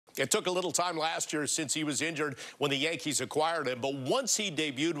It took a little time last year since he was injured when the Yankees acquired him, but once he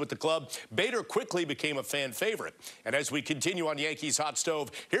debuted with the club, Bader quickly became a fan favorite. And as we continue on Yankees Hot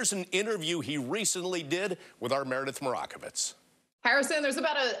Stove, here's an interview he recently did with our Meredith Marakovitz. Harrison, there's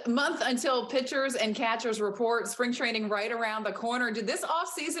about a month until pitchers and catchers report. Spring training right around the corner. Did this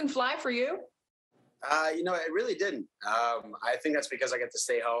offseason fly for you? It really didn't. I think that's because I get to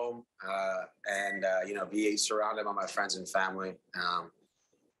stay home and be surrounded by my friends and family.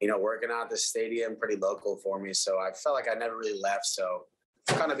 Working out at the stadium, pretty local for me. So I felt like I never really left. So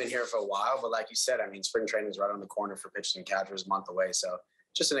I've kind of been here for a while. But like you said, spring training is right on the corner for pitchers and catchers, a month away. So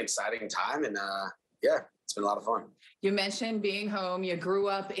just an exciting time. And it's been a lot of fun. You mentioned being home. You grew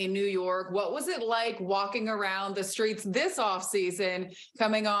up in New York. What was it like walking around the streets this offseason,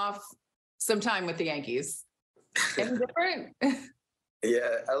 coming off some time with the Yankees? Any different? A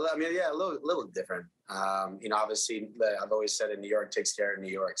little different. Obviously, I've always said New York takes care of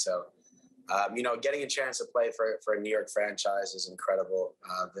New York. So, getting a chance to play for a New York franchise is incredible.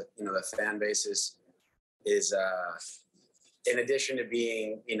 The fan base is in addition to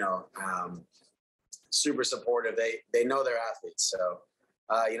being, super supportive, they know their athletes. So,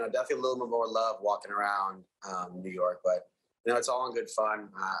 definitely a little bit more love walking around New York, but it's all in good fun.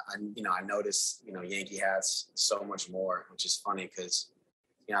 I notice, Yankee hats so much more, which is funny because,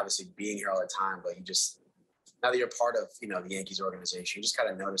 obviously being here all the time, but now that you're part of, the Yankees organization, you just kind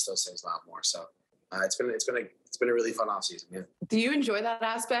of notice those things a lot more. So it's been a really fun offseason. Yeah. Do you enjoy that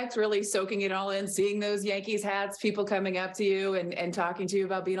aspect, really soaking it all in, seeing those Yankees hats, people coming up to you and talking to you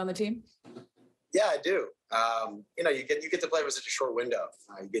about being on the team? Yeah, I do. You get to play for such a short window.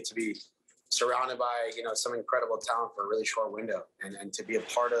 You get to be surrounded by, some incredible talent for a really short window, and to be a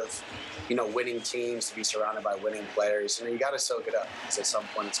part of, winning teams, to be surrounded by winning players, you got to soak it up because at some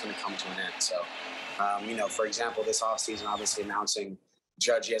point it's going to come to an end. So, for example, this offseason, obviously announcing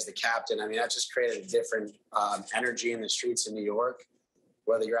Judge as the captain, that just created a different energy in the streets in New York,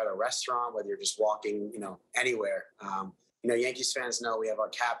 whether you're at a restaurant, whether you're just walking, anywhere. Yankees fans know we have our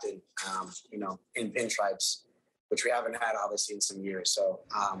captain, in pinstripes, which we haven't had obviously in some years. So,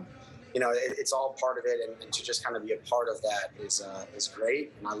 it's all part of it, and to just kind of be a part of that is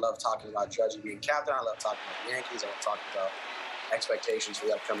great. And I love talking about Judge being captain. I love talking about the Yankees. I love talking about expectations for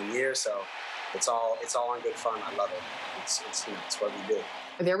the upcoming year. So it's all in good fun. I love it. It's what we do.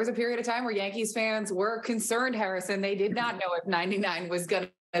 There was a period of time where Yankees fans were concerned, Harrison. They did not know if 99 was going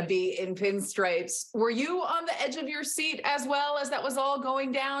to be in pinstripes. Were you on the edge of your seat as well as that was all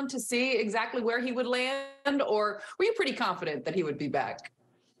going down to see exactly where he would land, or were you pretty confident that he would be back?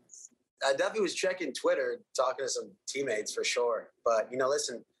 I definitely was checking Twitter, talking to some teammates for sure. But,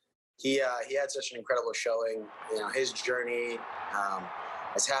 listen, he had such an incredible showing. His journey,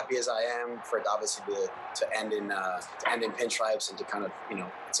 as happy as I am for it obviously to end in pinstripes and to kind of,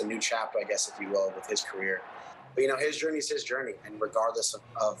 it's a new chapter, I guess, if you will, with his career. But, his journey is his journey. And regardless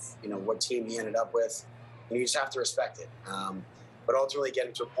of what team he ended up with, you just have to respect it. But ultimately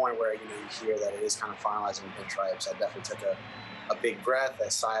getting to a point where, you hear that it is kind of finalizing in pinstripes, I definitely took a big breath,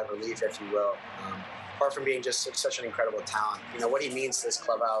 a sigh of relief, if you will. Apart from being just such an incredible talent, what he means to this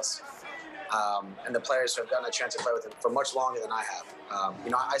clubhouse, and the players who have gotten a chance to play with him for much longer than I have.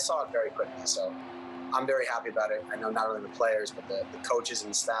 I saw it very quickly, so I'm very happy about it. I know not only the players, but the coaches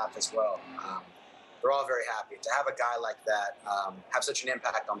and the staff as well. They're all very happy. To have a guy like that have such an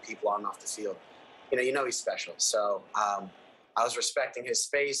impact on people on and off the field, he's special. So I was respecting his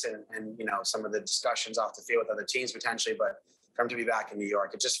space and some of the discussions off the field with other teams potentially, but for him to be back in New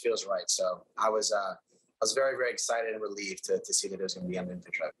York, it just feels right. So I was very, very excited and relieved to see that it was going to be ending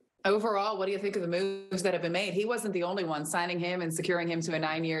the trip. Overall, what do you think of the moves that have been made? He wasn't the only one signing him and securing him to a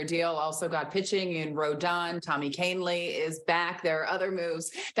 9-year deal. Also got pitching in Rodon. Tommy Kahnle is back. There are other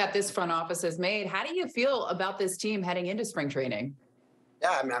moves that this front office has made. How do you feel about this team heading into spring training?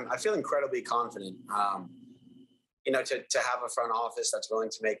 Yeah, I feel incredibly confident. To have a front office that's willing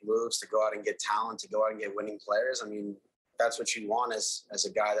to make moves, to go out and get talent, to go out and get winning players. That's what you want as a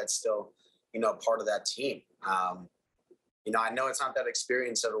guy that's still, part of that team. I know it's not that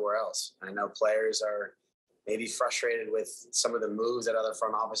experience everywhere else. I know players are maybe frustrated with some of the moves that other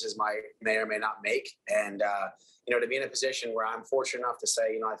front offices may or may not make. And, to be in a position where I'm fortunate enough to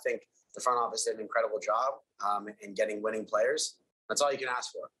say, I think the front office did an incredible job in getting winning players. That's all you can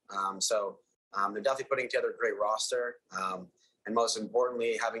ask for. They're definitely putting together a great roster. And most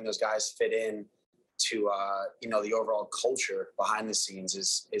importantly, having those guys fit in to, the overall culture behind the scenes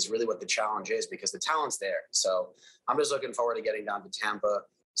is really what the challenge is, because the talent's there. So I'm just looking forward to getting down to Tampa,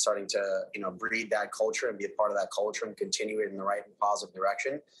 starting to, breed that culture and be a part of that culture and continue it in the right and positive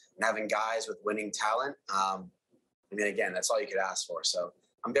direction, and having guys with winning talent. Again, that's all you could ask for. So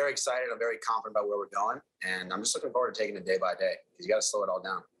I'm very excited. I'm very confident about where we're going. And I'm just looking forward to taking it day by day because you got to slow it all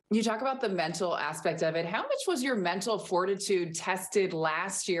down. You talk about the mental aspect of it. How much was your mental fortitude tested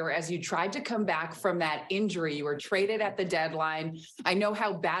last year as you tried to come back from that injury? You were traded at the deadline. I know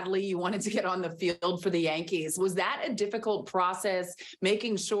how badly you wanted to get on the field for the Yankees. Was that a difficult process,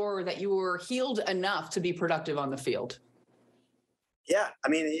 making sure that you were healed enough to be productive on the field? Yeah, I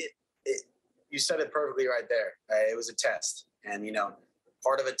mean, you said it perfectly right there. It was a test. And,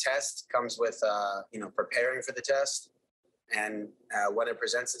 part of a test comes with, preparing for the test. And when it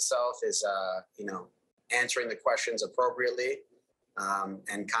presents itself is, answering the questions appropriately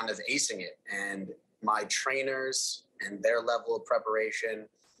and kind of acing it. And my trainers and their level of preparation,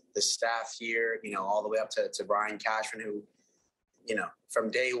 the staff here, all the way up to Brian Cashman, who, from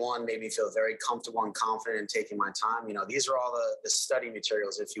day one made me feel very comfortable and confident in taking my time. These are all the study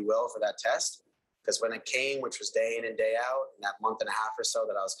materials, if you will, for that test. Because when it came, which was day in and day out, in that month and a half or so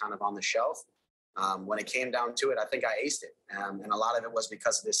that I was kind of on the shelf, when it came down to it, I think I aced it. And a lot of it was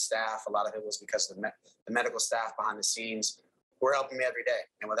because of this staff. A lot of it was because of the medical staff behind the scenes who were helping me every day.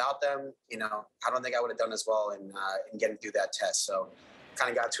 And without them, I don't think I would have done as well in getting through that test. So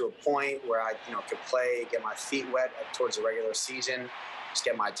kind of got to a point where I, could play, get my feet wet towards the regular season, just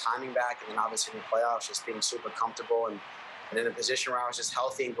get my timing back. And then obviously in the playoffs, just being super comfortable and in a position where I was just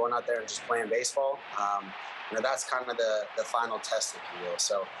healthy and going out there and just playing baseball. That's kind of the final test, if you will.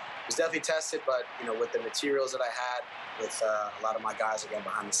 So it was definitely tested, but, with the materials that I had, with a lot of my guys, again,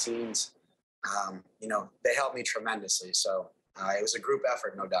 behind the scenes, they helped me tremendously. So it was a group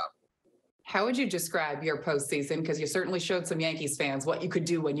effort, no doubt. How would you describe your postseason? Because you certainly showed some Yankees fans what you could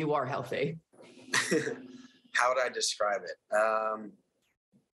do when you are healthy. How would I describe it? I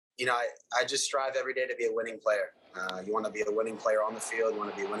just strive every day to be a winning player. You want to be a winning player on the field. You want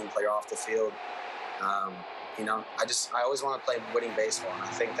to be a winning player off the field. I always want to play winning baseball. And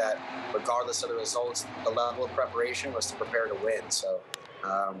I think that regardless of the results, the level of preparation was to prepare to win. So,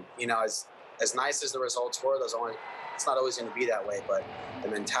 as nice as the results were, it's not always going to be that way, but the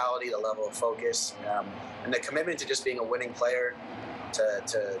mentality, the level of focus, and the commitment to just being a winning player,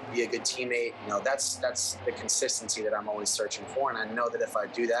 to be a good teammate, that's the consistency that I'm always searching for. And I know that if I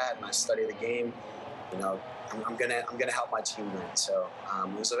do that and I study the game, I'm gonna help my team win. So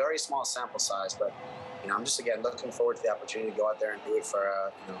it was a very small sample size, but I'm just again looking forward to the opportunity to go out there and do it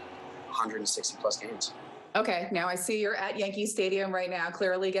for 160 plus games. Okay, now I see you're at Yankee Stadium right now,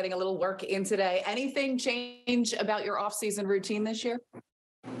 clearly getting a little work in today. Anything change about your offseason routine this year?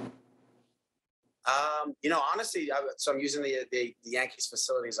 Honestly, so I'm using the Yankees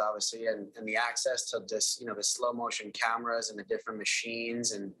facilities, obviously, and the access to just, the slow motion cameras and the different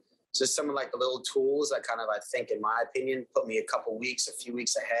machines and just some of like the little tools that kind of, I think, in my opinion, put me a few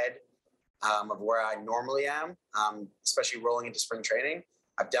weeks ahead of where I normally am, especially rolling into spring training.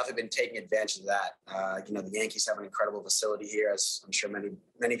 I've definitely been taking advantage of that. The Yankees have an incredible facility here, as I'm sure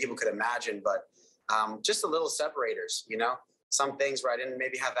many people could imagine, but just the little separators, some things where I didn't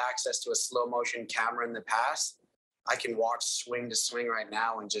maybe have access to a slow motion camera in the past. I can watch swing to swing right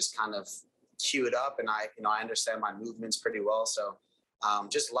now and just kind of cue it up. And I understand my movements pretty well. So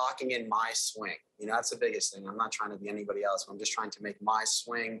just locking in my swing, that's the biggest thing. I'm not trying to be anybody else. I'm just trying to make my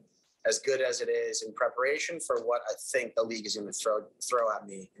swing as good as it is in preparation for what I think the league is going to throw at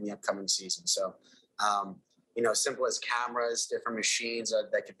me in the upcoming season. So, simple as cameras, different machines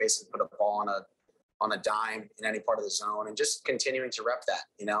that could basically put a ball on a dime in any part of the zone, and just continuing to rep that.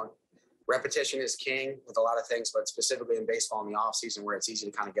 Repetition is king with a lot of things, but specifically in baseball in the off season where it's easy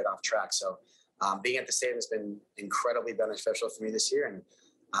to kind of get off track. So being at the stadium has been incredibly beneficial for me this year. And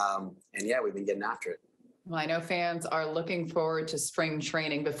yeah, we've been getting after it. Well, I know fans are looking forward to spring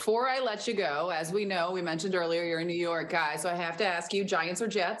training. Before I let you go, as we know, we mentioned earlier, you're a New York guy. So I have to ask you, Giants or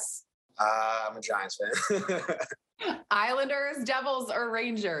Jets? I'm a Giants fan. Islanders, Devils, or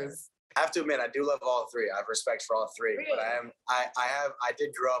Rangers? I have to admit, I do love all three. I have respect for all three, really? But I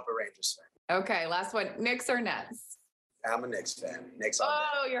did grow up a Rangers fan. Okay, last one. Knicks or Nets? I'm a Knicks fan. Knicks all day.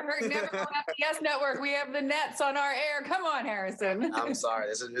 Oh, you're hurting everyone at the Yes Network. We have the Nets on our air. Come on, Harrison. I'm sorry.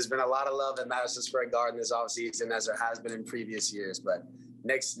 There's been a lot of love at Madison Square Garden this offseason, as there has been in previous years. But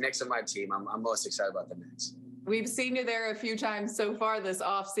Knicks are my team. I'm most excited about the Knicks. We've seen you there a few times so far this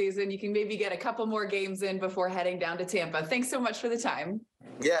offseason. You can maybe get a couple more games in before heading down to Tampa. Thanks so much for the time.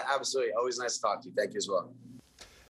 Yeah, absolutely. Always nice to talk to you. Thank you as well.